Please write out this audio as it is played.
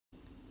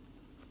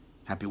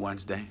Happy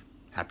Wednesday.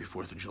 Happy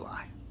 4th of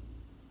July.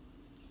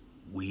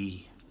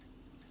 We,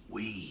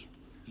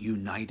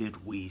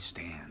 united we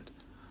stand.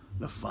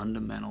 The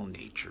fundamental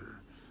nature,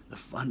 the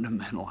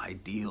fundamental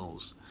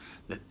ideals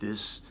that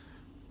this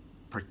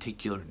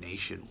particular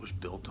nation was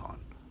built on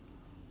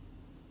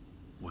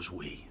was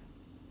we.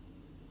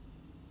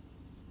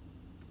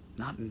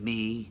 Not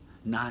me,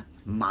 not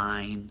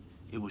mine,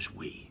 it was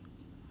we.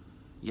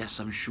 Yes,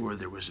 I'm sure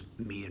there was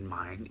me and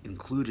mine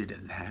included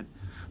in that,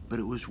 but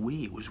it was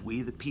we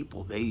the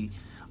people.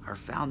 Our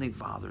founding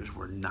fathers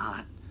were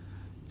not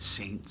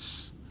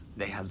saints.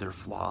 They had their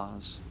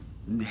flaws.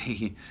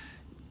 They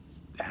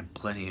had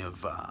plenty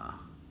of,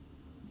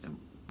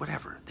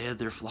 whatever. They had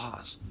their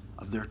flaws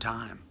of their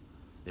time.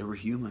 They were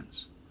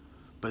humans.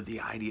 But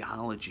the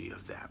ideology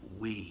of that,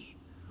 we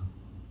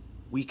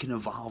can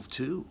evolve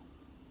too.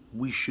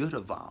 We should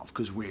evolve,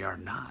 because we are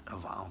not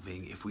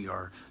evolving if we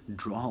are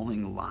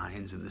drawing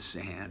lines in the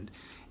sand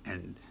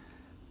and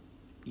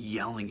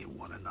yelling at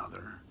one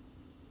another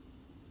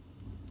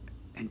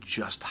and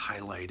just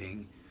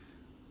highlighting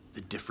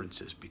the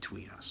differences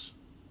between us,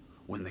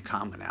 when the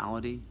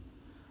commonality,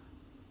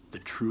 the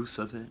truth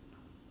of it,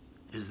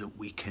 is that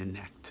we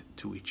connect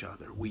to each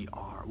other. We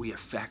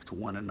affect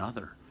one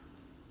another.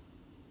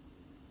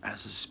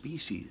 As a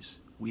species,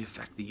 we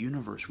affect the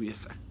universe. We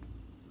affect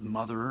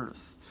Mother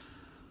Earth.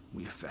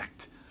 We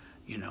affect,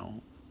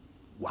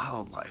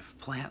 wildlife,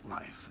 plant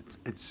life.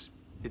 It's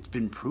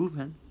been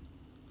proven.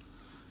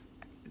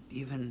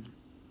 Even,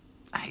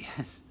 I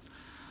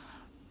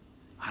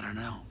don't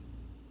know.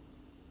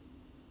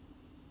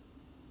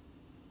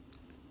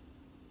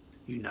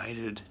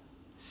 United.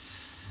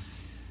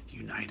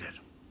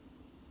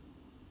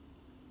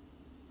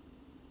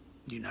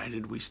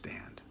 United we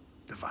stand.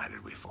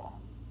 Divided we fall.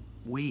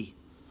 When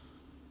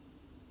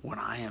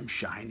I am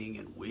shining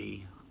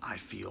in I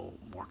feel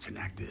more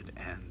connected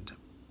and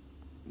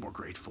more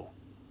grateful.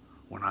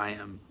 When I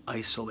am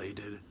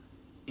isolated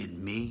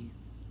in me,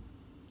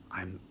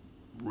 I'm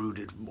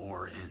rooted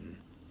more in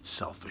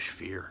selfish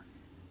fear.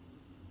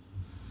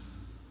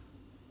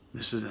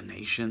 This is a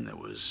nation that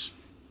was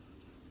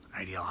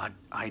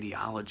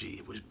ideology.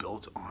 It was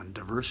built on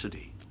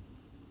diversity.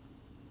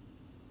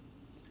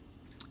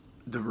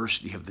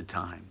 Diversity of the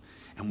time.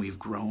 And we've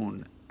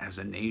grown as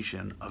a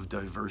nation of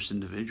diverse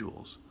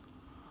individuals.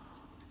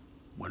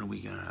 When are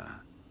we going to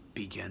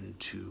begin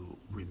to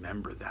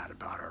remember that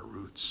about our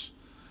roots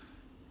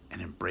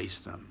and embrace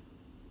them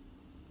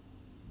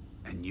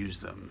and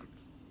use them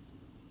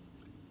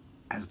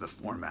as the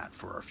format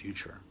for our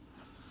future?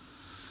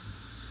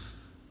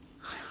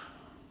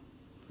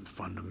 The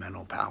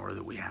fundamental power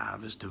that we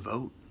have is to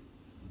vote.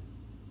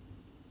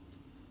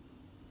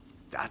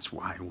 That's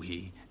why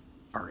we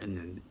are in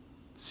the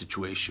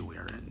situation we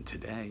are in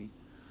today.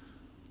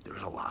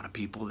 There's a lot of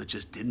people that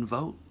just didn't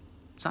vote.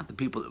 It's not the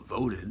people that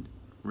voted,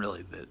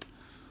 really, that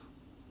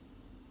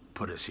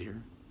put us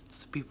here. It's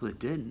the people that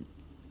didn't.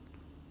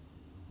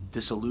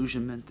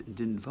 Disillusionment and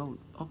didn't vote.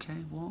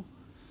 Okay, well,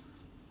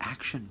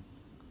 action.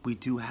 We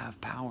do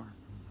have power.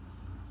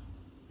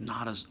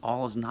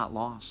 All is not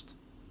lost.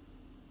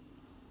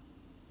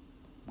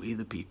 We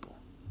the people.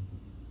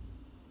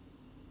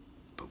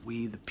 But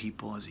we the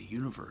people as a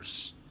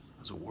universe,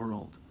 as a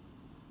world,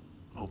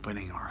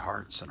 opening our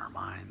hearts and our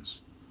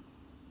minds.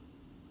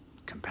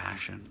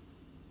 Compassion.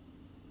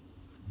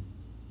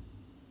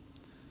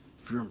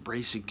 If you're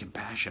embracing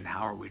compassion,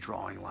 how are we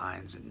drawing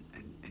lines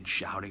and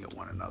shouting at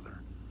one another?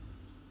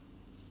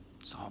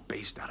 It's all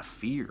based out of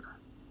fear.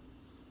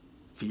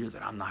 Fear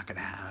that I'm not going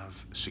to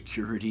have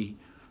security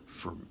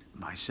for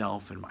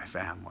myself and my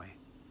family.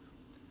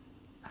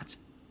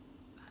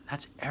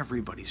 That's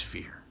everybody's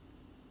fear.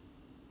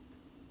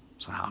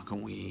 So how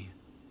can we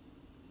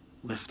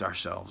lift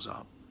ourselves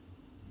up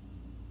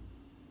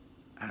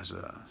as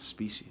a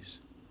species?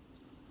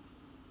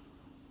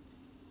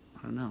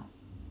 I don't know.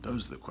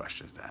 Those are the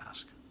questions to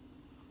ask.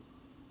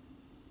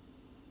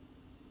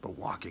 But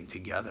walking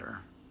together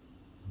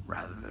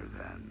rather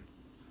than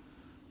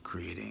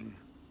creating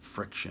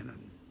friction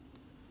and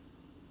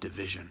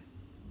division.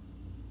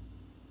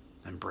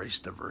 Embrace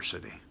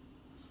diversity.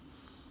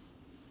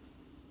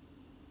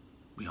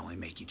 We only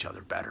make each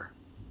other better.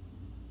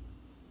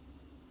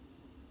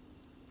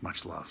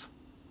 Much love.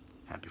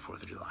 Happy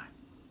 4th of July.